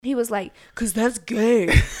He was like, "'Cause that's gay."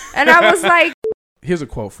 And I was like, here's a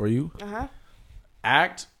quote for you. uh-huh.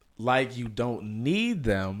 Act like you don't need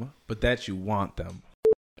them, but that you want them.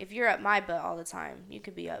 If you're up my butt all the time, you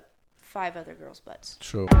could be up 5 other girls' butts.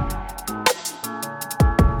 True.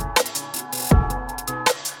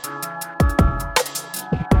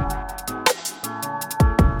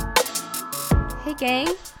 Hey, gang.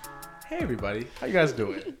 Hey, everybody. How you guys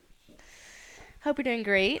doing? Hope you're doing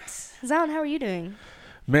great. Zion, how are you doing?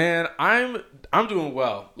 Man, I'm doing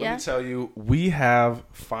well. Yeah? Let me tell you, we have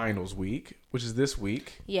finals week, which is this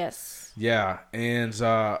week. Yes. Yeah, and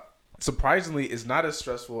surprisingly, it's not as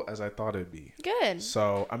stressful as I thought it'd be. Good.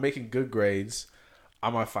 So I'm making good grades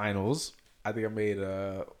on my finals. I think I made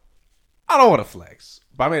I don't want to flex,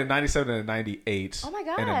 but I made a 97 and a 98. Oh my And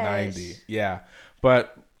a gosh. 90. Yeah,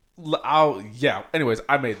 but anyways,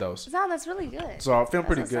 I made those. Zion, that's really good. So I'm feeling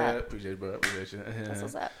pretty what's good. up. Appreciate it, bro. Appreciate you. That's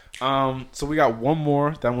what's up. So we got one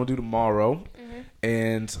more that we'll do tomorrow. Mm-hmm.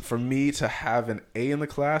 And for me to have an A in the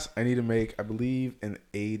class, I need to make, I believe, an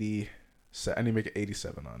 80. I need to make an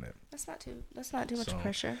 87 on it. That's not too much So-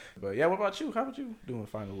 pressure. But yeah, what about you? How about you doing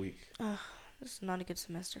final week? This is not a good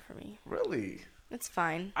semester for me. Really? It's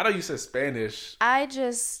fine. I know you said Spanish. I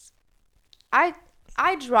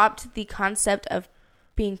dropped the concept of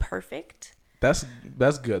being perfect. That's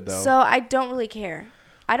good though. So I don't really care.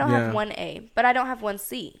 I don't have Yeah. one A, but I don't have one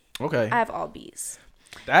C. Okay. I have all B's.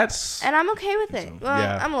 That's And I'm okay with it. Well,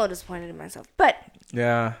 Yeah. I'm a little disappointed in myself, but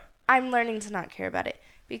yeah. I'm learning to not care about it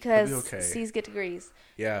because It'll be okay. C's get degrees.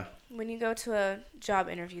 Yeah. When you go to a job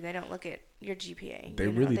interview, they don't look at your GPA. They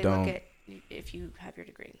really they don't. look at if you have your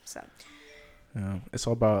degree. So Yeah. It's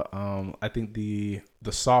all about I think the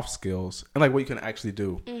soft skills and like what you can actually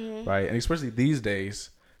do. mm-hmm. Right? And especially these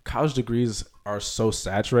days, college degrees are so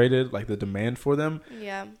saturated, like the demand for them.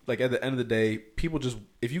 yeah, Like at the end of the day, people just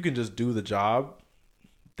if you can just do the job,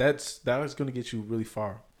 that is going to get you really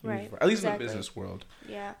far. Really Right, far. At least exactly. in the business world.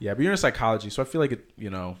 yeah. Yeah, but you're in psychology, so I feel like it,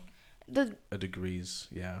 The a degrees,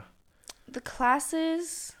 yeah. the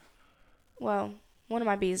classes, well, one of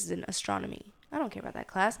my B's is in astronomy. I don't care about that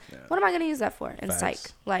class. Yeah. What am I going to use that for? In Facts. psych.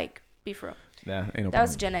 Like, be for real. Yeah, ain't no That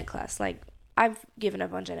was problem. gen ed class. Like, I've given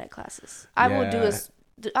up on gen ed classes.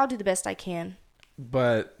 I'll do the best I can,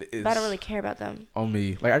 But it's but I don't really care about them. on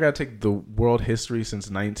me. Like I gotta take the world history since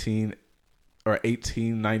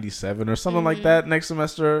 1897 or something like that next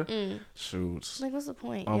semester. Shoot. Like, what's the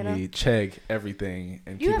point? On You know? me, check everything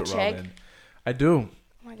and You keep have it check? rolling. I do.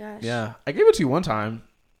 Oh my gosh. Yeah, I gave it to you one time.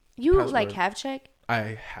 You Password. like have check?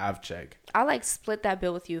 I have check. I'll like split that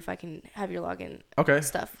bill with you if I can have your login Okay.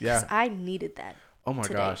 stuff. 'Cause Yeah. I needed that. Oh my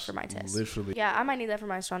today gosh. for my test. Literally. Yeah, I might need that for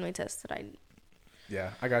my astronomy test that I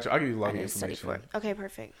Yeah, I got you. I'll give you I login need to study for. information. Okay,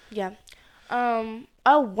 perfect. Yeah.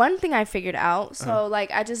 One thing I figured out. So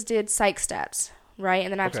like I just did psych stats, right?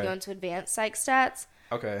 And then I have to Okay. go into advanced psych stats.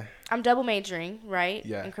 Okay. I'm double majoring, right?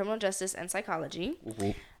 Yeah. In criminal justice and psychology.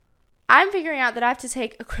 Whoop. I'm figuring out that I have to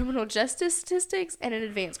take a criminal justice statistics and an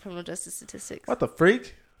advanced criminal justice statistics What the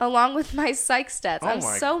freak? along with my psych stats. Oh I'm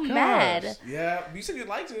my so gosh. mad. Yeah, you said you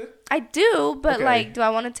liked it. I do, but Okay. like, do I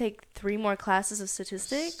want to take 3 more classes of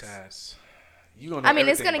statistics? Stats. You gonna know I mean,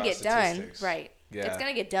 it's everything gonna about get done, statistics. right? Yeah. It's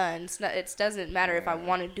gonna get done. It doesn't matter if I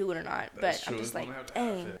want to do it or not. That's But true. I'm just It's like, gonna have to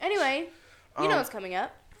happen. dang. Anyway, you know what's coming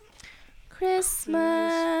up?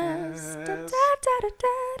 Christmas. Da, da, da, da,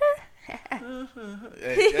 da.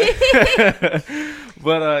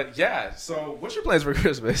 But yeah. So, what's your plans for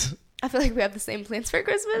Christmas? I feel like we have the same plans for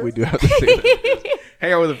Christmas. We do have to say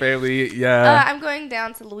hang out with the family. Yeah. I'm going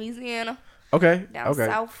down to Louisiana, Okay. down Okay.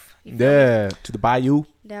 south. You feel me? Yeah. To the bayou.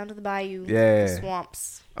 Down to the bayou. Yeah. The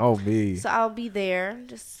swamps. Oh me. So I'll be there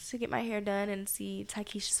just to get my hair done and see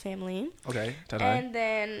Taikisha's family. Okay. Ta-da. And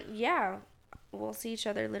then, yeah, we'll see each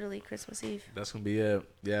other literally Christmas Eve. That's gonna be it.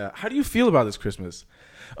 Yeah. How do you feel about this Christmas?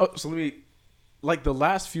 Oh, so let me. Like the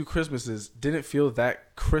last few Christmases didn't feel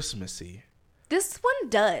that Christmassy. This one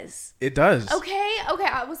does. It does. Okay.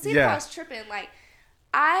 I was seeing if I was tripping. Like,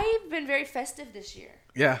 I've been very festive this year.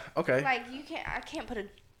 Yeah. Okay. Like, I can't put a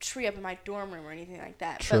tree up in my dorm room or anything like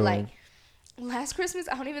that. True. But like, last Christmas,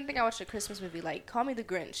 I don't even think I watched a Christmas movie. Like, Call Me the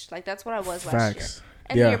Grinch. Like, that's what I was last year. Facts.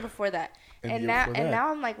 And Yeah. the year before that. And the And year now before that.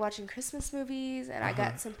 now I'm like watching Christmas movies, and I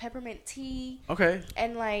got some peppermint tea, Okay.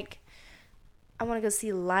 and like I want to go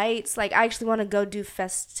see lights. Like, I actually want to go do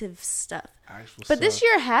festive stuff. Actual But this stuff.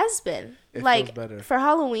 year has been It like feels better. for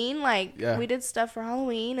Halloween. Like, Yeah. we did stuff for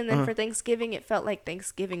Halloween, and then for Thanksgiving, it felt like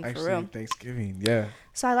Thanksgiving for Actually, real. Thanksgiving. Yeah.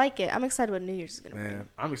 So I like it. I'm excited what New Year's is gonna be. Man,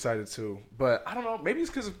 I'm excited too. But I don't know. Maybe it's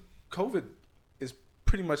because of COVID is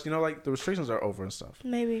pretty much, like the restrictions are over and stuff.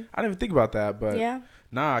 Maybe. I didn't even think about that. But Yeah.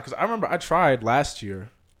 nah, because I remember I tried last year.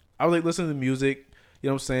 I was like listening to music, You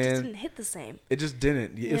know what I'm It just saying? didn't hit the same. It just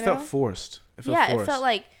didn't. It You felt know? forced. It felt Yeah, forced. it felt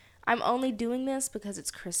like I'm only doing this because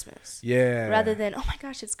it's Christmas. Yeah. Rather than, oh my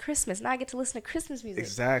gosh, it's Christmas. Now I get to listen to Christmas music.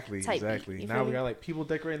 Exactly. type beat. Exactly. You Now feel we me? got like people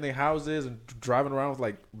decorating their houses and driving around with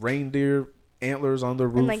like reindeer antlers on their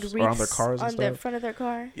And like roofs or on their wreaths cars and on the stuff. front of their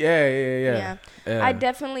car. Yeah. I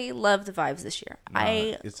definitely love the vibes this year. Nah,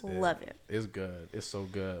 I it's love it. It's good. It's so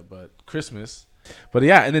good. But Christmas. But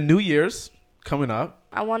yeah, and then New Year's coming up.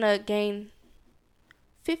 I want to gain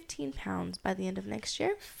 15 pounds by the end of next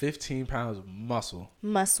year. 15 pounds of muscle.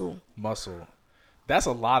 Muscle. That's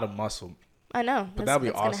a lot of muscle. I know. But that'd be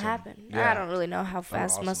It's awesome. going to happen. Yeah. I don't really know how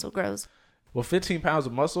fast awesome. muscle grows. Well, 15 pounds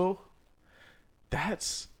of muscle,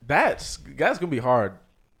 that's going to be hard,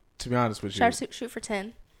 to be honest with you. Should I shoot for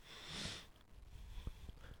 10?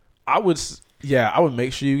 I would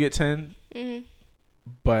make sure you get 10, Mm-hmm.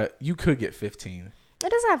 but you could get 15. It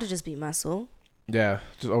doesn't have to just be muscle. Yeah,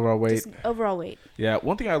 just overall weight. Just overall weight. Yeah,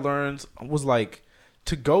 one thing I learned was like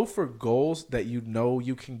to go for goals that you know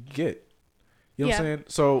you can get. You know what I'm saying?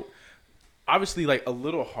 So obviously like a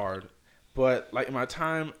little hard, but like in my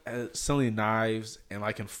time at selling knives and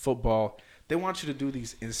like in football, they want you to do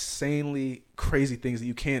these insanely crazy things that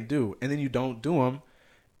you can't do, and then you don't do them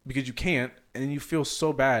because you can't, and then you feel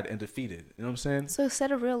so bad and defeated. You know what I'm saying? So set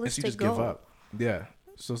a And so realistic you just goal. give up. Yeah.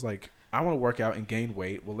 So it's like, I want to work out and gain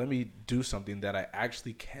weight. Well, let me do something that I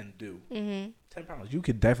actually can do. Mm-hmm. 10 pounds. You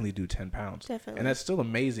could definitely do 10 pounds. Definitely. And that's still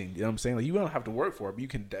amazing. You know what I'm saying? Like, you don't have to work for it, but you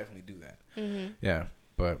can definitely do that. Mm-hmm. Yeah.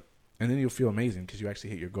 And then you'll feel amazing because you actually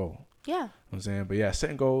hit your goal. Yeah. You know what I'm saying? But yeah,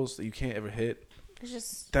 setting goals that you can't ever hit. It's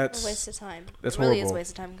just That's- a waste of time. that's It really is horrible. a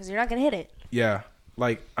waste of time because you're not going to hit it. Yeah.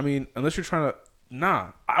 Like, I mean, unless you're trying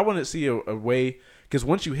to, I want to see a way, because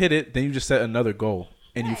once you hit it, then you just set another goal.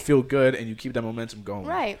 And you Right. feel good and you keep that momentum going.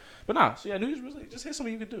 Right. But so yeah, New Year's resolution, just hit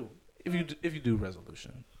something you can do. If you do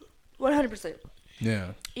resolution. 100%.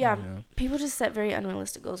 Yeah. Yeah. People just set very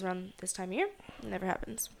unrealistic goals around this time of year. It never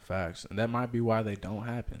happens. Facts. And that might be why they don't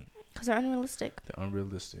happen. Because they're unrealistic. They're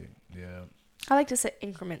unrealistic. Yeah. I like to set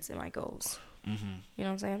increments in my goals. Mm-hmm. You know what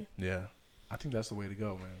I'm saying? Yeah. I think that's the way to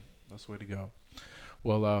go, man. That's the way to go.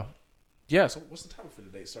 Well, yeah, so what's the topic for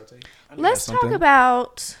today, Sarte? I know you Let's got talk something.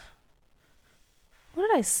 about... What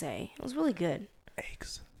did I say? It was really good.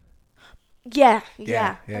 Eggs. Yeah.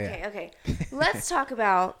 Yeah. Okay. Let's talk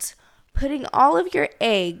about putting all of your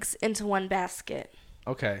eggs into one basket.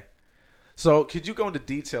 Okay. So could you go into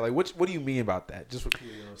detail? Like, what do you mean about that? Just for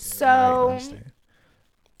people who don't So- understand.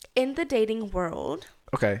 In the dating world,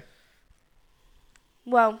 Okay.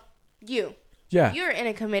 well, Yeah. you're in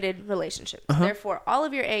a committed relationship. Uh-huh. Therefore, all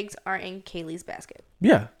of your eggs are in Kaylee's basket.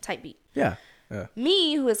 Yeah. Type beat. Yeah.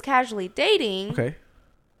 Me, who is casually dating, Okay.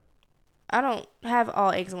 I don't have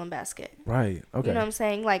all eggs in one basket. Right. Okay. You know what I'm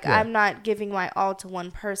saying? Like, Yeah. I'm not giving my all to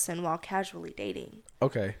one person while casually dating.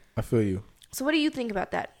 Okay. I feel you. So what do you think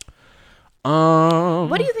about that? What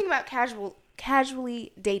What do you think about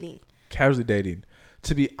casually dating? Casually dating.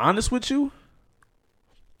 To be honest with you,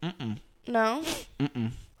 No?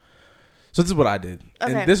 so this is what I did.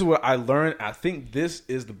 Okay. And this is what I learned. I think this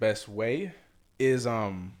is the best way is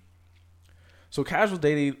so casual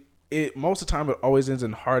dating, it most of the time it always ends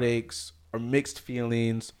in heartaches or mixed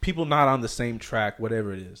feelings, people not on the same track,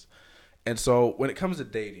 whatever it is. And so when it comes to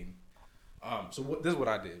dating, this is what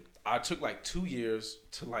I did. I took like 2 years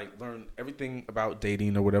to like learn everything about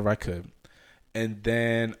dating or whatever I could. And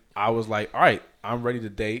then I was like, all right, I'm ready to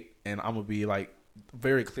date and I'm going to be like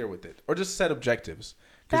very clear with it or just set objectives.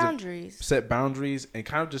 'Cause Boundaries. set boundaries and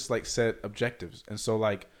kind of just like set objectives. And so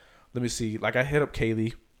like, let me see, like I hit up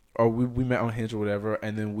Kaylee or we met on Hinge or whatever.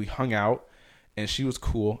 And then we hung out and she was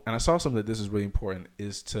cool. And I saw something that this is really important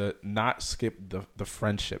is to not skip the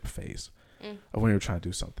friendship phase of when you're trying to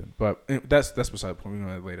do something. But that's beside the point. We're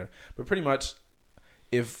going to later. But pretty much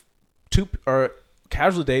if two are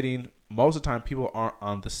casually dating, most of the time people aren't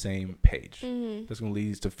on the same page. That's going to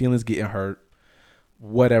lead to feelings getting hurt.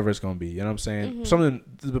 Whatever it's going to be. You know what I'm saying?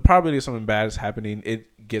 The probability of something bad is happening,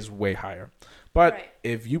 it gets way higher. But Right.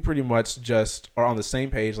 if you pretty much just are on the same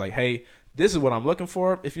page, like, hey, this is what I'm looking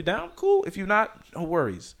for. If you're down, cool. If you're not, no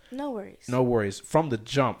worries. No worries. No worries. From the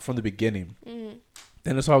jump, from the beginning, Mm-hmm.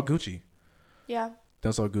 then it's all Gucci. Yeah.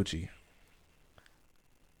 That's all Gucci.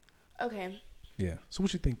 Okay. Yeah. So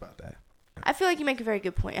what you think about that? I feel like you make a very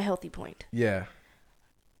good point, a healthy point. Yeah.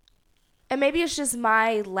 And maybe it's just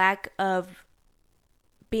my lack of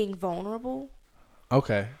being vulnerable.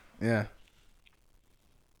 Okay. Yeah.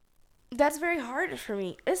 That's very hard for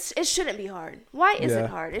me. It shouldn't be hard. Why is Yeah. it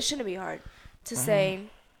hard? It shouldn't be hard to say.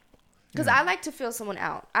 Because I like to feel someone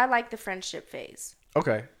out. I like the friendship phase.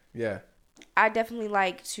 Okay. Yeah. I definitely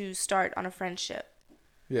like to start on a friendship.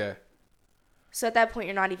 Yeah. So at that point,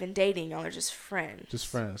 you're not even dating. Y'all are just friends. Just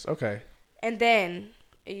friends. Okay. And then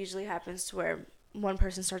it usually happens to where one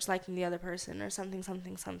person starts liking the other person or something.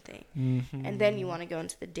 Mm-hmm. And then you want to go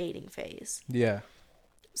into the dating phase. Yeah.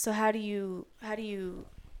 So how do you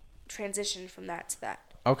transition from that to that?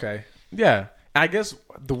 Okay. Yeah. I guess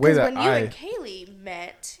the way that when you and Kaylee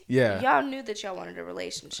met, y'all knew that y'all wanted a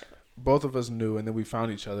relationship. Both of us knew, and then we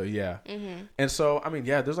found each other. Yeah. Mm-hmm. And so, I mean,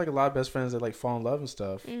 yeah, there's like a lot of best friends that like fall in love and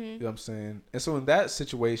stuff. Mm-hmm. You know what I'm saying? And so in that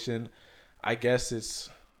situation, I guess it's,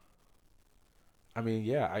 I mean,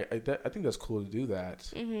 yeah, I think that's cool to do that.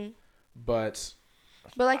 Mm-hmm. But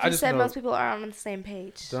like you said, most people are on the same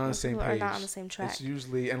page. They're on the same page. Are not on the same track. It's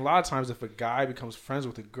usually, and a lot of times if a guy becomes friends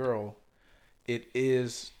with a girl, it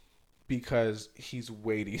is because he's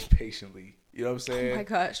waiting patiently. You know what I'm saying? Oh my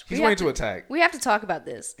gosh. He's waiting to attack. We have to talk about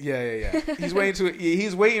this. Yeah. He's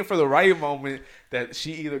waiting for the right moment that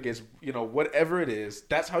she either gets, whatever it is.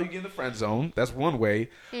 That's how you get in the friend zone. That's one way.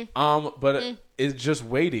 But it's just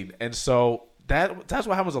waiting. And so that's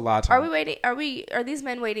what happens a lot of times. Are we waiting? Are these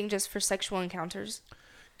men waiting just for sexual encounters?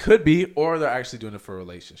 Could be, or they're actually doing it for a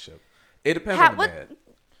relationship. It depends on the man.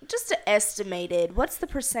 Just to estimated, what's the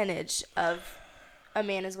percentage of a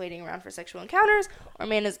man is waiting around for sexual encounters, or a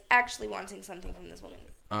man is actually wanting something from this woman?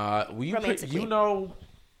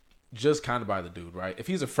 Just kind of by the dude, right? If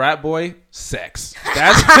he's a frat boy, sex.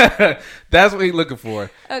 That's that's what he's looking for.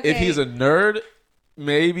 Okay. If he's a nerd,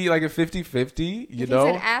 maybe like a 50-50, if he's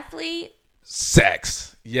an athlete,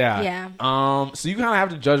 sex. Yeah. So you kind of have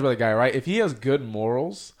to judge by the guy, right? If he has good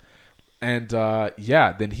morals, and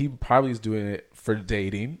then he probably is doing it for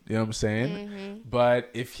dating. You know what I'm saying? Mm-hmm. But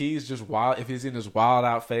if he's just wild, if he's in his wild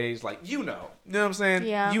out phase, like you know what I'm saying?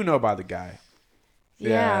 Yeah. You know by the guy.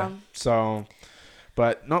 Yeah. So,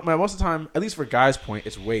 but no, man. Most of the time, at least for guys' point,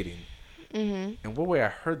 it's waiting. Mm-hmm. And one way I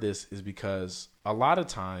heard this is because a lot of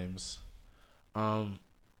times,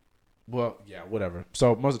 whatever.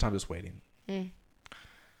 So most of the time, it's waiting. I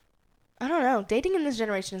don't know. Dating in this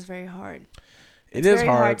generation is very hard. It's very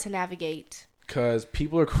hard to navigate. Because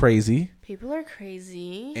people are crazy.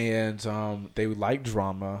 And they like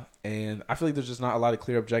drama. And I feel like there's just not a lot of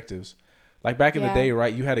clear objectives. Like back in the day,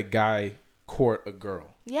 right? You had a guy court a girl.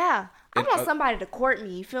 Yeah. I want somebody to court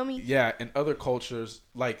me. You feel me? Yeah. In other cultures,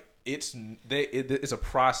 like it's a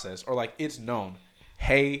process, or like it's known.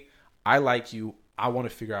 Hey, I like you. I want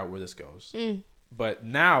to figure out where this goes. But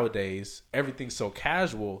nowadays, everything's so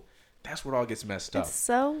casual. That's where it all gets messed up. It's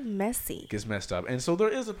so messy. Gets messed up. And so there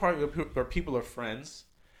is a part where people are friends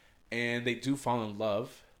and they do fall in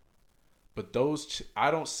love. But those, I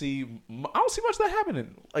don't see much of that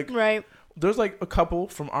happening. Like, right. There's like a couple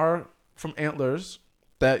from Antlers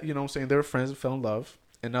that, you know what I'm saying, they were friends and fell in love.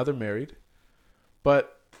 And now they're married.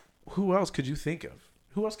 But who else could you think of?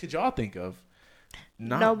 Who else could y'all think of?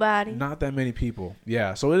 Nobody. Not that many people.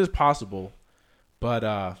 Yeah. So it is possible. But,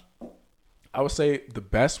 I would say the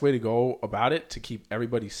best way to go about it to keep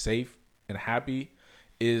everybody safe and happy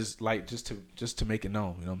is like just to make it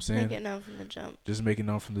known. You know what I'm saying? Make it known from the jump. Just make it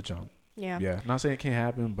known from the jump. Yeah. Yeah. Not saying it can't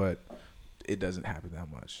happen, but it doesn't happen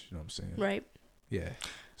that much. You know what I'm saying? Right. Yeah.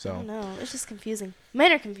 So. I don't know. It's just confusing.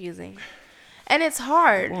 Men are confusing, and it's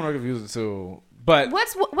hard. Women are confusing too. But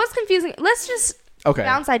what's confusing? Let's just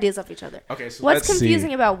bounce ideas off each other. Okay. So what's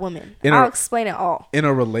confusing about women? I'll explain it all. In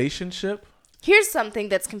a relationship. Here's something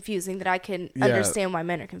that's confusing that I can understand why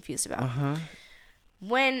men are confused about. Uh-huh.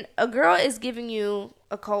 When a girl is giving you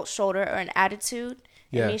a cold shoulder or an attitude,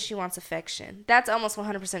 it means she wants affection. That's almost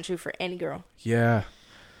 100% true for any girl. Yeah.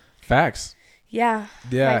 Facts. Yeah.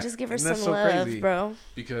 Like, just give her some love, bro.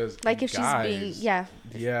 Because like if guys, she's being,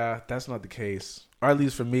 Yeah, that's not the case. Or at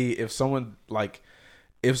least for me, I feel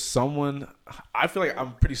like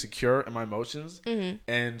I'm pretty secure in my emotions. Mm-hmm.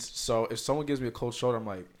 And so if someone gives me a cold shoulder, I'm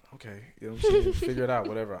like, okay, you know what I'm saying? Figure it out,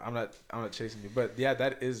 whatever. I'm not chasing you. But yeah,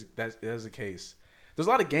 that is the case. There's a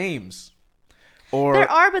lot of games.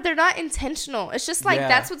 There are, but they're not intentional. It's just like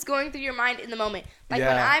that's what's going through your mind in the moment. Like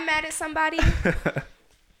when I'm mad at somebody,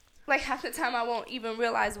 like half the time I won't even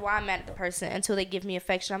realize why I'm mad at the person until they give me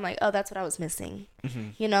affection. I'm like, oh, that's what I was missing. Mm-hmm.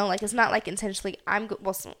 You know, like it's not like intentionally.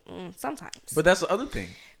 Sometimes. But that's the other thing.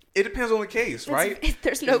 It depends on the case, right?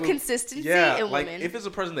 There's no consistency in like women. If it's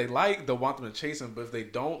a person they like, they'll want them to chase them. But if they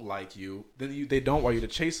don't like you, then they don't want you to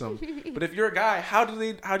chase them. But if you're a guy, how do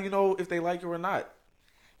you know if they like you or not?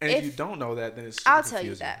 And if you don't know that, then it's super confusing. Tell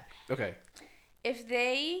you that. Okay. If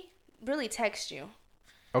they really text you.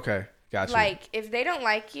 Okay, gotcha. Like if they don't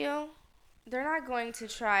like you, they're not going to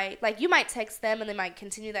try. Like you might text them and they might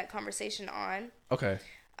continue that conversation on. Okay.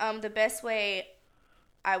 The best way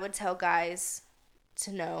I would tell guys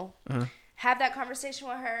to know, have that conversation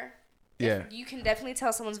with her. Yeah. You can definitely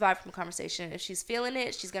tell someone's vibe from a conversation. If she's feeling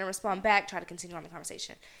it, she's going to respond back, try to continue on the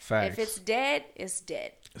conversation. Facts. If it's dead, it's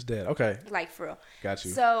dead. It's dead. Okay. Like, for real. Got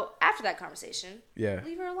you. So, after that conversation, yeah,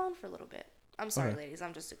 leave her alone for a little bit. I'm sorry, ladies.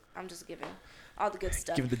 I'm just giving all the good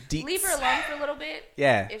stuff. Give the deets. Leave her alone for a little bit.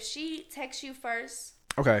 Yeah. If she texts you first,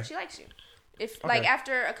 okay, she likes you. If like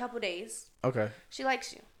after a couple days, okay, she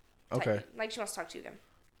likes you. Okay. Like she wants to talk to you again.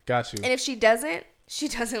 Got you. And if she doesn't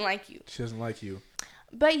like you. She doesn't like you.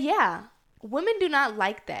 But yeah, women do not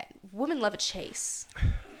like that. Women love a chase.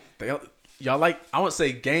 Y'all like, I won't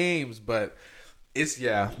say games, but it's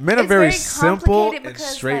men are very simple and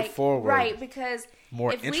straightforward. Like, right, because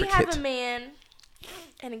more if intricate. we have a man,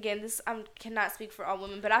 and again, this I cannot speak for all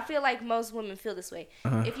women, but I feel like most women feel this way.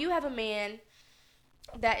 If you have a man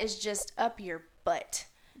that is just up your butt,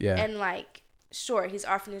 and like, sure, he's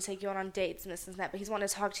offering to take you on dates and this and that, but he's wanting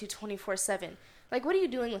to talk to you 24/7. Like, what are you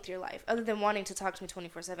doing with your life other than wanting to talk to me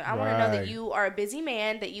 24/7? I want to know that you are a busy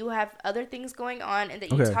man, that you have other things going on, and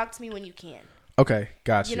that you talk to me when you can. Okay,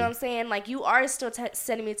 gotcha. You know what I'm saying? Like, you are still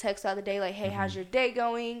sending me texts the other day, like, hey, how's your day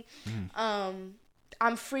going?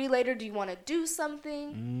 I'm free later. Do you want to do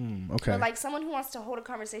something? Okay. But, like, someone who wants to hold a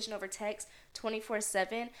conversation over text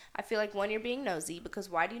 24/7, I feel like, one, you're being nosy, because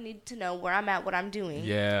why do you need to know where I'm at, what I'm doing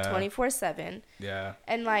 24/7? Yeah.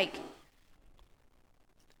 And, like,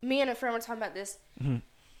 me and a friend were talking about this.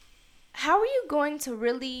 How are you going to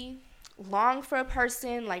really long for a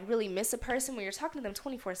person, like really miss a person when you're talking to them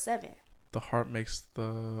 24/7? The heart makes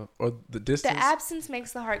the distance. The absence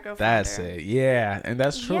makes the heart grow fonder. That's it. Yeah, and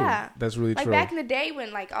that's true. Yeah. That's really like true. Like back in the day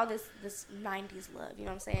when like all this 90s love, you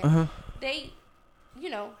know what I'm saying? They,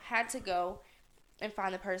 had to go and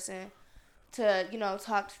find the person to,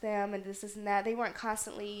 talk to them and this and that. They weren't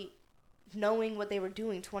constantly knowing what they were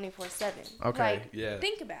doing 24/7. Okay, like,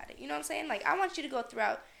 think about it. You know what I'm saying? Like, I want you to go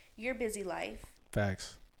throughout your busy life.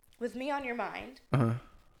 Facts. With me on your mind.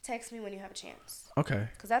 Text me when you have a chance. Okay.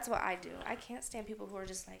 Because that's what I do. I can't stand people who are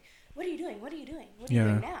just like, what are you doing? What are you doing? What are you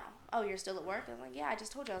doing now? Oh, you're still at work? I'm like, yeah, I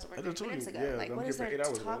just told you I was at work 30 minutes ago. Yeah, like, what is there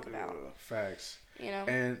to talk about? Facts.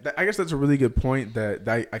 And I guess that's a really good point that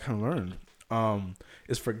I kind of learned.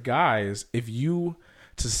 Is for guys, if you,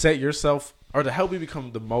 to set yourself, or to help you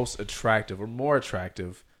become the most attractive or more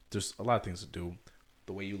attractive, there's a lot of things to do.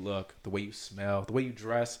 The way you look, the way you smell, the way you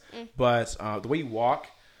dress, but the way you walk.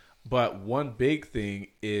 But one big thing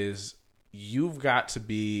is you've got to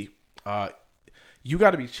be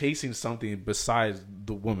chasing something besides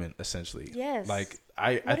the woman, essentially. Yes. Like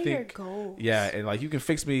I think your goals? Yeah, and like you can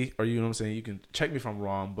fix me, or you know what I'm saying, you can check me if I'm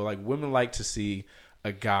wrong, but like women like to see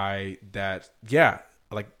a guy that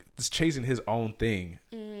like is chasing his own thing,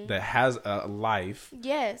 that has a life.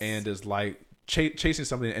 Yes. And is like chasing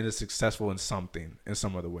something and is successful in something in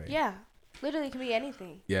some other way. Yeah. Literally can be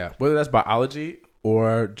anything. Yeah. Whether that's biology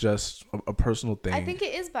or just a personal thing. I think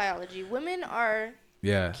it is biology. Women are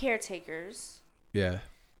caretakers. Yeah.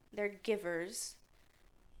 They're givers.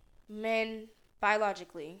 Men,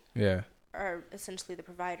 biologically, are essentially the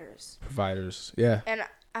providers. Yeah. And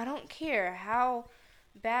I don't care how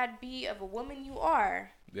bad be of a woman you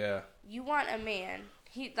are. Yeah. You want a man.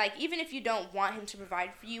 He, like, even if you don't want him to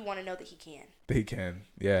provide for you, you want to know that he can. That he can.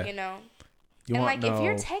 Yeah. You know? If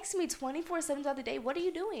you're texting me 24/7 the other day, what are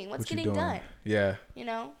you doing? What's getting done? Yeah. You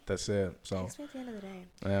know? That's it. So text me at the end of the day.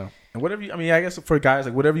 Yeah. And whatever I guess for guys,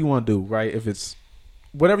 like whatever you want to do, right? If it's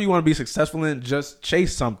whatever you want to be successful in, just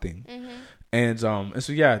chase something. And so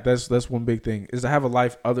that's one big thing, is to have a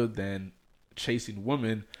life other than chasing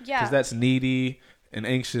women. Yeah. Because that's needy and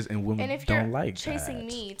anxious, and women don't like that. And if you're chasing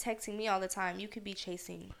me, texting me all the time, you could be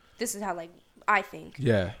chasing. This is how, like, I think.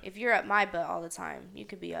 Yeah. If you're up my butt all the time, you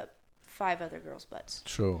could be up 5 other girls' butts.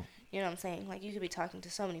 True. You know what I'm saying? Like, you could be talking to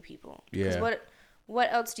so many people. Yeah. Because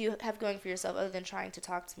what else do you have going for yourself other than trying to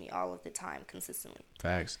talk to me all of the time consistently?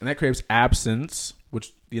 Facts. And that creates absence,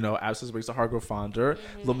 which, absence makes the heart grow fonder,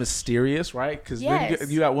 a little mysterious, right? Because then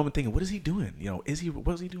you got a woman thinking, what is he doing? What is he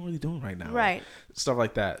really doing right now? Right. Stuff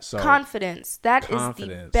like that. So confidence. That is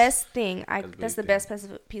the best thing. That's the best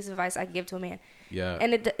piece of advice I can give to a man. Yeah.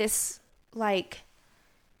 And it's like,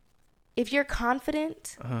 if you're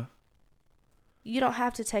confident, you don't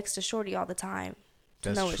have to text a shorty all the time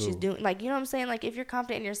to know what she's doing. Like, you know what I'm saying? Like, if you're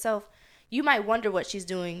confident in yourself, you might wonder what she's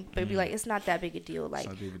doing, but be like, it's not that big a deal. Like,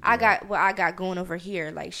 I got what I got going over here.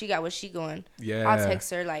 Like, she got what she going. Yeah. I'll text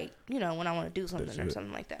her, like, when I want to do something or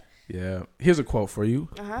something like that. Yeah. Here's a quote for you.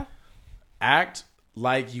 Act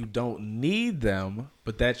like you don't need them,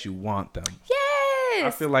 but that you want them. Yes. I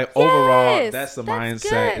feel like overall, that's the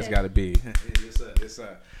mindset it's got to be.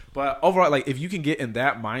 But overall, like, if you can get in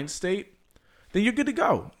that mind state, then you're good to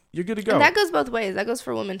go. And that goes both ways. That goes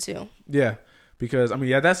for women too. Yeah. Because I mean,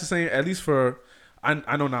 yeah, that's the same. At least for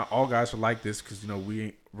I know not all guys are like this because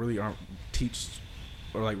we really aren't teach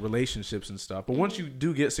or like relationships and stuff. But once you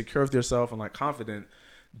do get secure with yourself and like confident,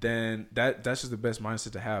 then that's just the best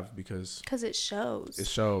mindset to have because it shows. It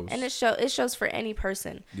shows. And it shows for any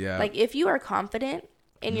person. Yeah. Like if you are confident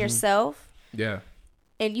in yourself. Yeah.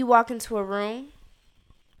 And you walk into a room,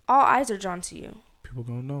 all eyes are drawn to you. People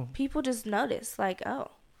gonna know. People just notice, like, oh.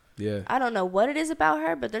 Yeah. I don't know what it is about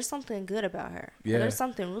her, but there's something good about her. Yeah. There's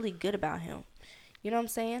something really good about him. You know what I'm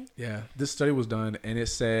saying? Yeah. This study was done, and it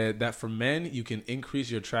said that for men, you can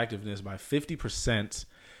increase your attractiveness by 50%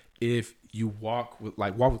 if you walk with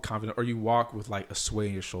confidence, or you walk with like a sway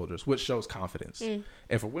in your shoulders, which shows confidence. And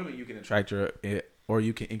for women, you can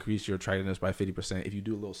you can increase your attractiveness by 50% if you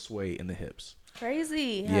do a little sway in the hips.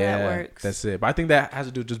 Crazy how that works. That's it. But I think that has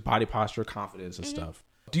to do with just body posture, confidence, and stuff.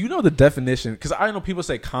 Do you know the definition? Because I know people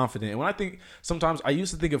say confident, and when I think sometimes I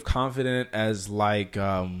used to think of confident as like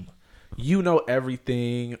you know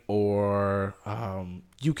everything, or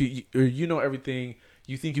you know everything.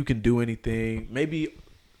 You think you can do anything. Maybe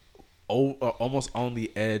almost on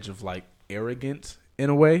the edge of like arrogant in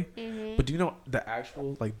a way. But do you know the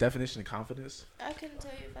actual like definition of confidence? I couldn't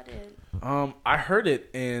tell you if I did. I heard it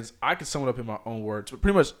and I could sum it up in my own words. But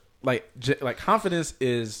pretty much like confidence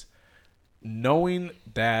is knowing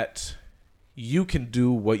that you can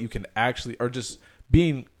do what you can actually, or just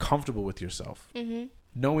being comfortable with yourself.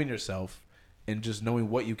 Knowing yourself and just knowing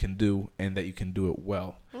what you can do and that you can do it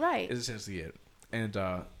well. Right. Is essentially it. And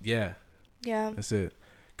yeah. That's it.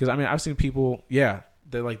 Because I mean, I've seen people, they're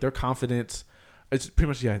like, they're confident. It's pretty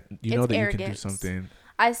much, you know that arrogance. You can do something.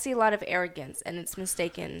 I see a lot of arrogance, and it's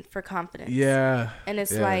mistaken for confidence. Yeah. And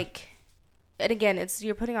it's like, and again,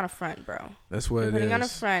 you're putting on a front, bro. That's what it is. You're putting on a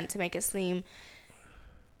front to make it seem,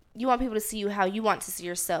 you want people to see you how you want to see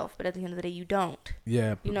yourself, but at the end of the day, you don't.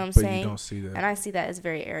 Yeah. You know what I'm saying? You don't see that. And I see that as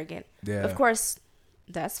very arrogant. Yeah. Of course,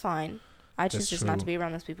 that's fine. I choose just not to be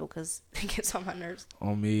around those people because it gets on my nerves.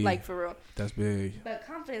 On me. Like, for real. That's big. But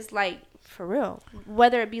confidence, like, for real.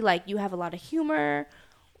 Whether it be, like, you have a lot of humor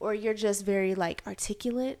or you're just very, like,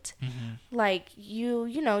 articulate. Like,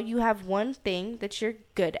 you have one thing that you're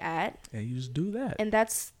good at. And you just do that. And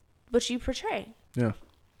that's what you portray. Yeah.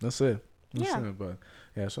 That's it. But,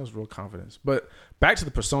 so it's real confidence. But back to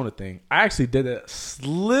the persona thing. I actually did a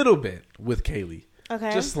little bit with Kaylee.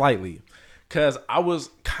 Okay. Just slightly. Because I was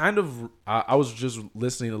I was just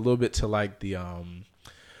listening a little bit to like the,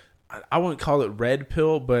 I wouldn't call it red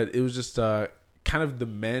pill, but it was just kind of the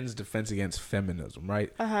men's defense against feminism,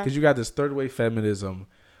 right? Because you got this third wave feminism.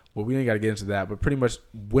 Well, we ain't got to get into that, but pretty much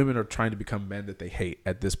women are trying to become men that they hate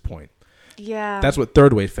at this point. Yeah. That's what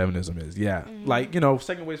third wave feminism is. Yeah. Like,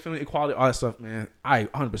 second wave feminism, equality, all that stuff, man.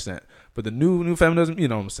 100%. But the new feminism, you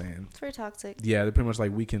know what I'm saying? It's very toxic. Yeah. They're pretty much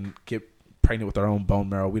like, we can get pregnant with our own bone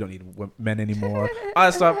marrow. We don't need men anymore. All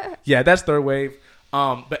that stuff. Yeah, that's third wave.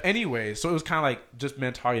 But anyway, so it was kind of like just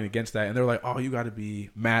men targeting against that. And they were like, oh, you got to be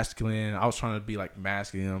masculine. I was trying to be like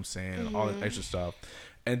masculine, you know what I'm saying? All that extra stuff.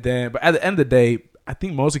 And then, but at the end of the day, I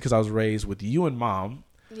think mostly because I was raised with you and mom.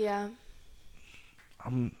 Yeah.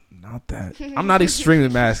 I'm not extremely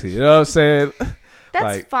masculine. You know what I'm saying? That's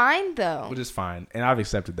like, fine though. Which is fine. And I've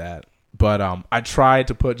accepted that. But I tried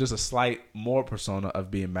to put just a slight more persona of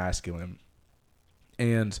being masculine.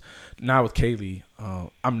 And now with Kaylee,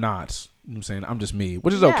 I'm not. You know what I'm saying? I'm just me.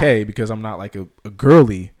 Which is okay because I'm not like a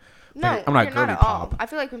girly. No, I'm not girly pop. I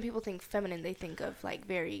feel like when people think feminine, they think of like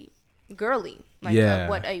very girly. Like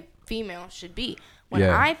what a female should be. When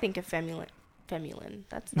I think of feminine,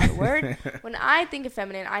 that's not a word. When I think of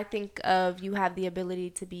feminine, I think of you have the ability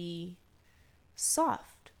to be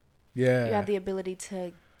soft. Yeah. You have the ability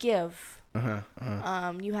to give.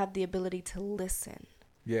 You have the ability to listen.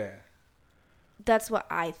 Yeah. That's what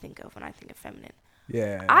I think of when I think of feminine.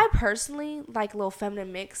 Yeah. I personally like a little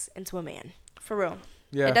feminine mix into a man. For real.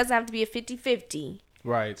 Yeah. It doesn't have to be a 50-50.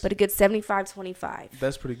 Right. But a good 75-25.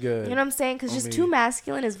 That's pretty good. You know what I'm saying? Because just too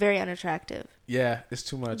masculine is very unattractive. Yeah, it's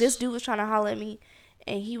too much. This dude was trying to holler at me,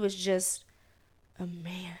 and he was just a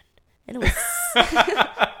man. And it was...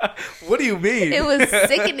 What do you mean? It was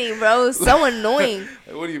sickening, bro. It was so annoying.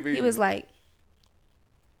 What do you mean? He was like...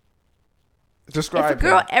 Describe if a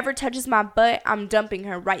girl ever touches my butt, I'm dumping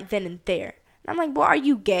her right then and there. And I'm like, boy, are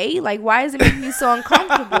you gay? Like, why is it making you so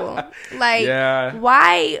uncomfortable? Like,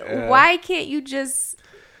 why can't you just...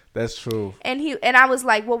 That's true. And I was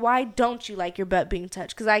like, well, why don't you like your butt being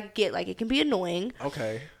touched? Because I get, like, it can be annoying.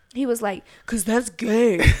 Okay. He was like, because that's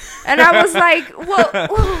gay. And I was like,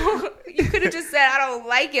 well, you could have just said, I don't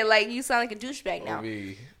like it. Like, you sound like a douchebag now.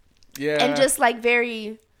 Yeah. And just, like,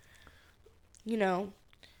 very,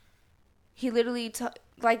 he literally,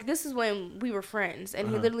 like, this is when we were friends, and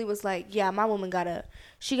he literally was like, yeah, my woman gotta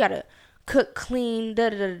cook, clean,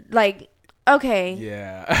 like, okay.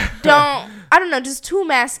 Yeah. I don't know, just too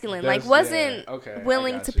masculine. Like, wasn't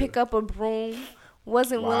willing to pick up a broom,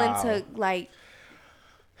 wasn't willing to, like.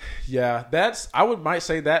 Yeah, might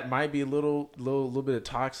say that might be a little bit of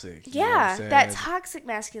toxic. Yeah, that toxic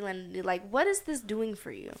masculinity. Like, what is this doing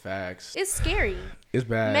for you? Facts. It's scary. It's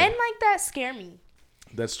bad. Men like that scare me.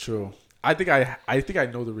 That's true. I think I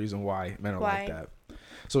know the reason why men are like that.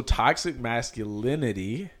 So toxic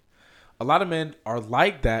masculinity, a lot of men are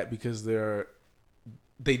like that because not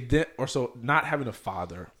having a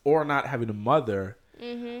father or not having a mother.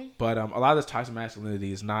 Mm-hmm. But a lot of this toxic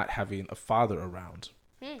masculinity is not having a father around.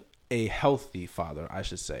 A healthy father, I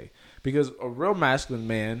should say, because a real masculine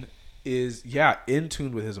man is in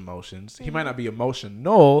tune with his emotions. He might not be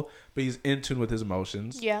emotional, but he's in tune with his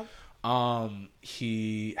emotions. Yeah.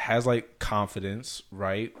 He has like confidence,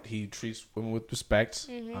 right? He treats women with respect.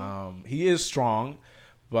 Mm-hmm. He is strong,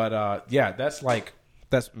 but that's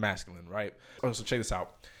masculine, right? Oh, so check this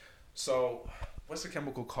out. So, what's the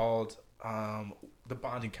chemical called? The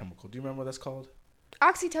bonding chemical. Do you remember what that's called?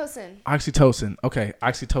 Oxytocin. Okay,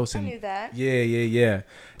 oxytocin. I knew that. Yeah.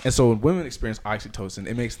 And so when women experience oxytocin,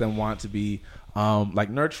 it makes them want to be like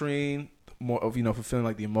nurturing, more of, fulfilling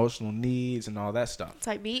like the emotional needs and all that stuff.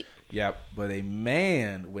 Type beat. Yeah, but a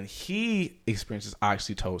man, when he experiences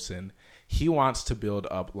oxytocin, he wants to build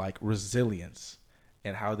up like resilience.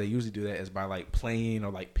 And how they usually do that is by like playing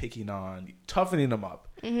or like picking on, toughening them up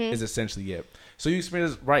is essentially it. So you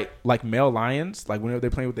experience, right, like male lions, like whenever they're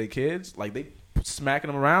playing with their kids, like they smacking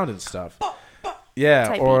them around and stuff. Yeah,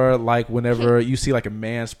 type or beat. Like whenever you see like a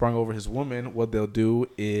man sprung over his woman, what they'll do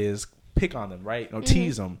is pick on them, right?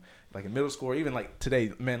 Tease them. Like in middle school, or even like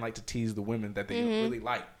today, men like to tease the women that they really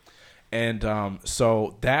like. And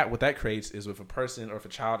so what that creates is if a person or if a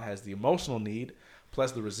child has the emotional need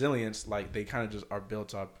plus the resilience, like they kind of just are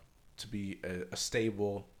built up to be a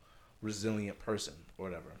stable, resilient person or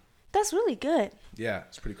whatever. That's really good. Yeah,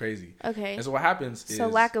 it's pretty crazy. Okay. And so what happens is... So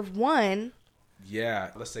lack of one... Yeah,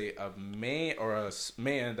 let's say a man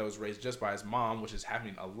that was raised just by his mom, which is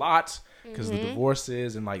happening a lot because of the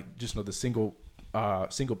divorces and like just the single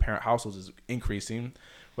parent households is increasing.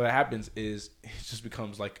 What happens is it just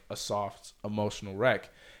becomes like a soft emotional wreck.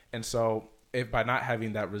 And so if by not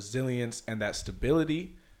having that resilience and that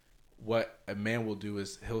stability, what a man will do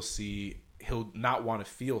is he'll not want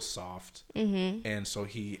to feel soft. And so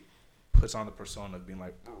he puts on the persona of being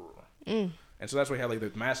like, and so that's why you have like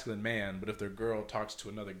the masculine man, but if their girl talks to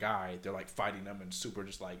another guy, they're like fighting them and super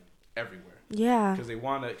just like everywhere. Yeah.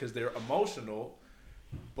 Because they're emotional,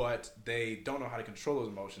 but they don't know how to control those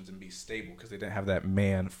emotions and be stable because they didn't have that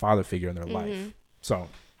man father figure in their life. So,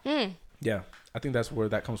 yeah, I think that's where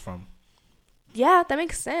that comes from. Yeah, that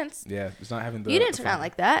makes sense. Yeah, it's not having You didn't turn out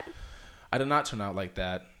like that. I did not turn out like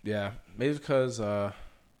that. Yeah, maybe because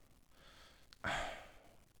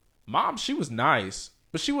mom, she was nice.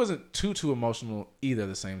 But she wasn't too emotional either at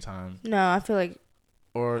the same time. No, I feel like...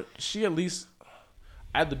 Or she at least,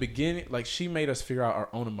 at the beginning, like she made us figure out our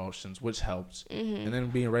own emotions, which helped. And then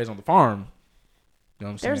being raised on the farm, you know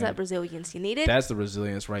what I'm saying? There's that resilience you needed. That's the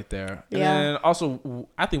resilience right there. And then also,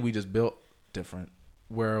 I think we just built different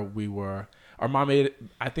where we were. Our mom made it,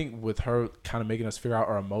 I think with her kind of making us figure out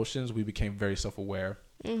our emotions, we became very self-aware.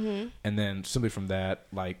 And then simply from that,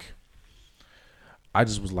 like, I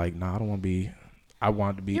just was like, nah, I don't want to be... I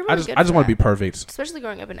wanted to be. Really I just want to be perfect. Especially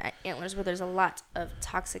growing up in Antlers, where there's a lot of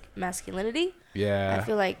toxic masculinity. Yeah. I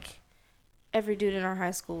feel like every dude in our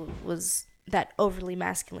high school was that overly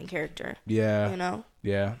masculine character. Yeah. You know.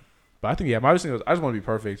 Yeah, but I think my biggest thing was I just want to be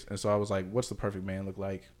perfect, and so I was like, "What's the perfect man look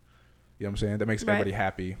like?" You know what I'm saying? That makes everybody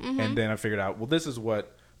happy. And then I figured out, well, this is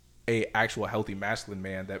what a actual healthy masculine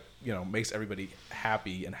man that makes everybody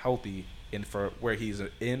happy and healthy in for where he's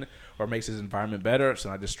in or makes his environment better.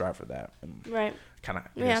 So I just strive for that. And kind of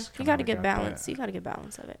you got to get balance. You got to get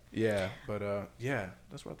balance of it. Yeah, but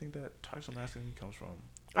that's where I think that toxic masculinity comes from.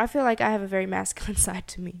 I feel like I have a very masculine side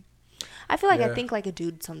to me. I feel like I think like a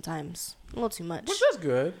dude sometimes, a little too much. Which is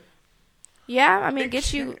good. Yeah, I mean,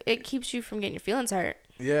 it keeps you from getting your feelings hurt.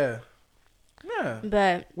 Yeah.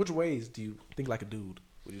 But which ways do you think like a dude?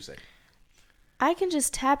 Would you say? I can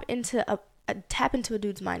just tap into a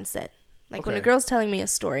dude's mindset. Like when a girl's telling me a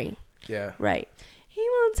story. Yeah. Right. He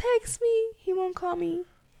won't text me. He won't call me.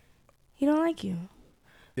 He don't like you.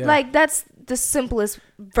 Yeah. Like that's the simplest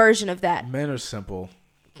version of that. Men are simple.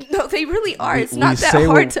 No, they really are. It's not that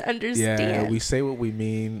hard to understand. Yeah, we say what we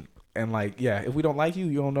mean. And if we don't like you,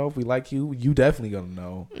 you don't know. If we like you, you definitely gonna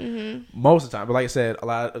know. Most of the time. But like I said, a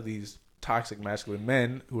lot of these toxic masculine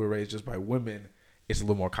men who are raised just by women, it's a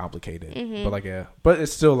little more complicated. But like, but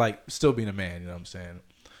it's still like still being a man. You know what I'm saying?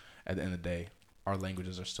 At the end of the day, our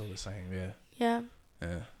languages are still the same. Yeah.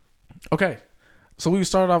 Okay. So we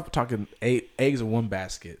started off talking eggs in one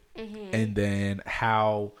basket, and then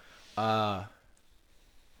how, I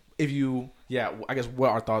guess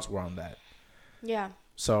what our thoughts were on that. Yeah.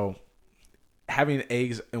 So having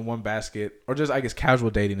eggs in one basket, or just I guess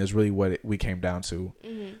casual dating, is really what we came down to.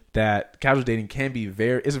 That casual dating can be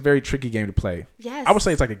it's a very tricky game to play. Yes. I would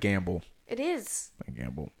say it's like a gamble. It is. Like a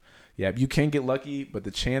gamble. Yeah, you can get lucky, but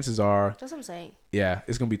the chances are. That's what I'm saying. Yeah,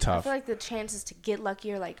 it's gonna be tough. I feel like the chances to get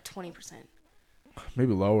lucky are like 20%.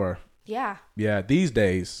 Maybe lower. Yeah. Yeah, these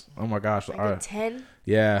days. Oh my gosh. Like 10.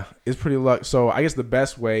 Yeah, it's pretty luck. So I guess the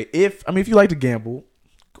best way, if you like to gamble,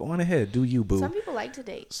 go on ahead, do you, boo. Some people like to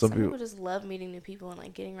date. Some people just love meeting new people and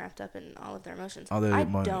like getting wrapped up in all of their emotions. I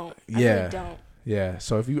don't. Yeah. I really don't. Yeah.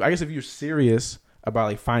 So if you're serious about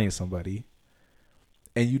like finding somebody,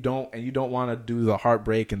 and you don't want to do the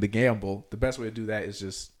heartbreak and the gamble, the best way to do that is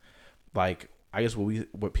just like I guess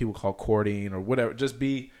what people call courting or whatever. Just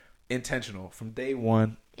be intentional from day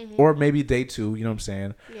one, or maybe day 2. You know what I'm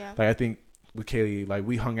saying? Yeah. Like I think with Kaylee, like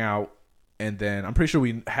we hung out, and then I'm pretty sure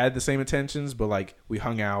we had the same intentions, but like we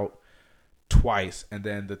hung out twice, and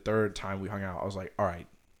then the third time we hung out, I was like, all right,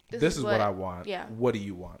 this is what I want. Yeah. What do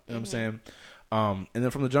you want? You know what I'm saying? And then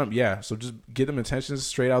from the jump, so just get them intentions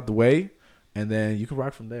straight out the way, and then you can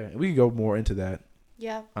rock from there. And we can go more into that.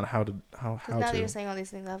 Yeah. On how to. Now that you're saying all these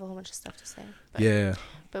things, I have a whole bunch of stuff to say.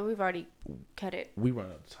 But we've already cut it. We run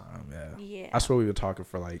out of time. Yeah. I swear we were talking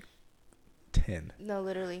for like 10. No,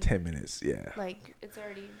 literally. 10 minutes. Yeah. Like it's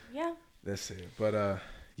already. Yeah. That's it. But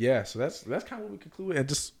so that's kind of what we conclude, and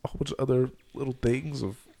just a whole bunch of other little things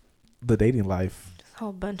of the dating life. Just a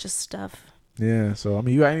whole bunch of stuff. Yeah. So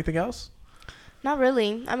you got anything else? Not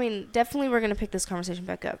really. Definitely we're gonna pick this conversation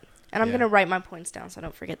back up. And I'm going to write my points down so I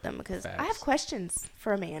don't forget them, because I have questions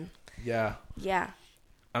for a man. Yeah. Yeah.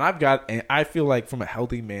 And I feel like from a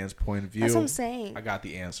healthy man's point of view. That's what I'm saying. I got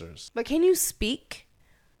the answers. But can you speak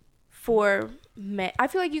for men? I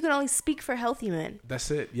feel like you can only speak for healthy men. That's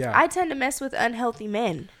it. Yeah. I tend to mess with unhealthy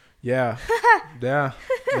men. Yeah. Yeah.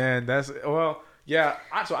 Man, yeah.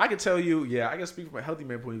 So I can tell you, I can speak from a healthy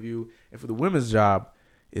man point of view. And for the women's job,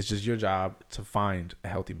 it's just your job to find a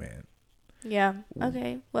healthy man. Yeah.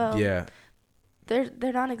 Okay. Well. Yeah. They're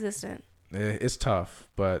non-existent. It's tough,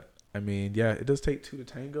 but it does take 2 to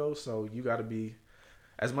tango. So you got to be,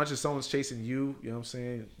 as much as someone's chasing you, you know what I'm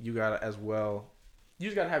saying. You gotta as well. You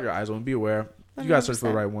just gotta have your eyes on. Be aware. You gotta search for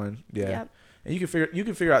the right one. Yeah. Yep. And you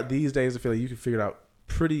can figure out these days. I feel like you can figure it out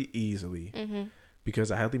pretty easily,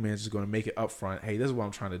 because a healthy man is just going to make it up front. Hey, this is what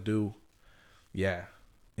I'm trying to do. Yeah,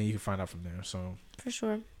 and you can find out from there. So for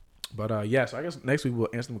sure. But so I guess next week we'll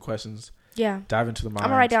answer some questions. Yeah. Dive into the mind. I'm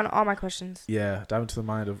gonna write down all my questions. Yeah, dive into the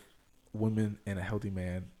mind of women and a healthy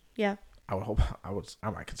man. Yeah. I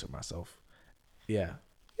might consider myself. Yeah.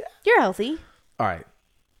 You're healthy. All right.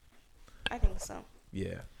 I think so.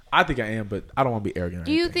 Yeah. I think I am, but I don't want to be arrogant.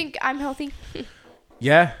 Do you think I'm healthy?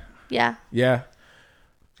 Yeah. Yeah. Yeah.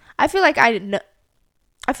 I feel like I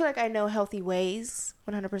know healthy ways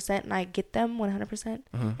 100%, and I get them 100%,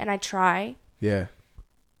 and I try. Yeah.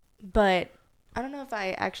 But I don't know if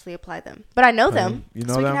I actually apply them. But I know them. You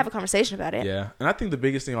know so we can have a conversation about it. Yeah. And I think the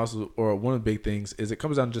biggest thing also, or one of the big things, is it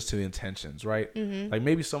comes down just to the intentions, right? Mm-hmm. Like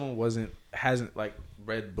maybe someone hasn't like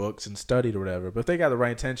read books and studied or whatever, but if they got the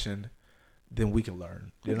right intention, then we can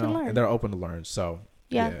learn, you know? And they're open to learn. So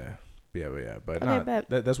yeah. But okay,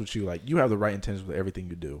 that's what you like. You have the right intentions with everything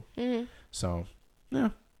you do. Mm-hmm. So yeah.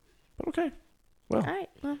 But okay. Well. All right.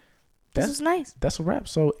 Well, this was nice. That's a wrap.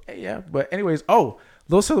 So yeah. But anyways,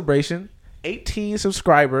 little celebration. 18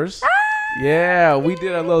 subscribers. Yeah, we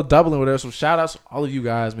did a little doubling with us. So shout outs to all of you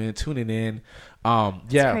guys, man, tuning in.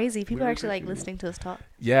 It's crazy. People are actually like listening to us talk.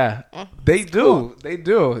 Yeah, they do. Cool. They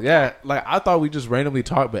do. Yeah, like I thought we just randomly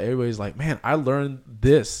talked, but everybody's like, man, I learned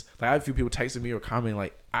this. Like I had a few people texting me or commenting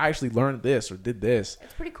like, I actually learned this or did this.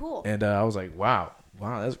 It's pretty cool. And I was like, wow,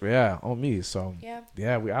 that's on me. So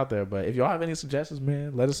yeah, we out there. But if y'all have any suggestions,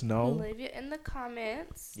 man, let us know. Leave it in the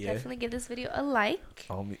comments. Yeah. Definitely give this video a like.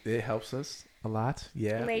 It helps us a lot.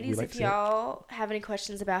 Yeah, ladies, if y'all have any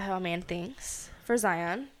questions about how a man thinks for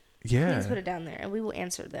Zion, please put it down there and we will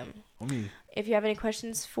answer them. If you have any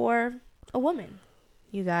questions for a woman,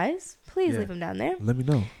 you guys, please leave them down there. Let me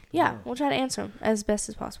know. Yeah, we'll try to answer them as best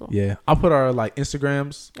as possible. Yeah, I'll put our like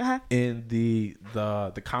Instagrams in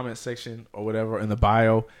the comment section or whatever in the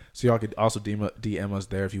bio, so y'all could also DM us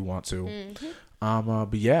there if you want to. Mm-hmm.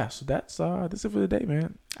 But yeah, so that's it for the day,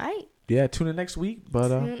 man. All right. Yeah, tune in next week. But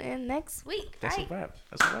tune in next week. That's a wrap.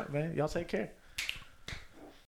 That's a wrap, man. Y'all take care.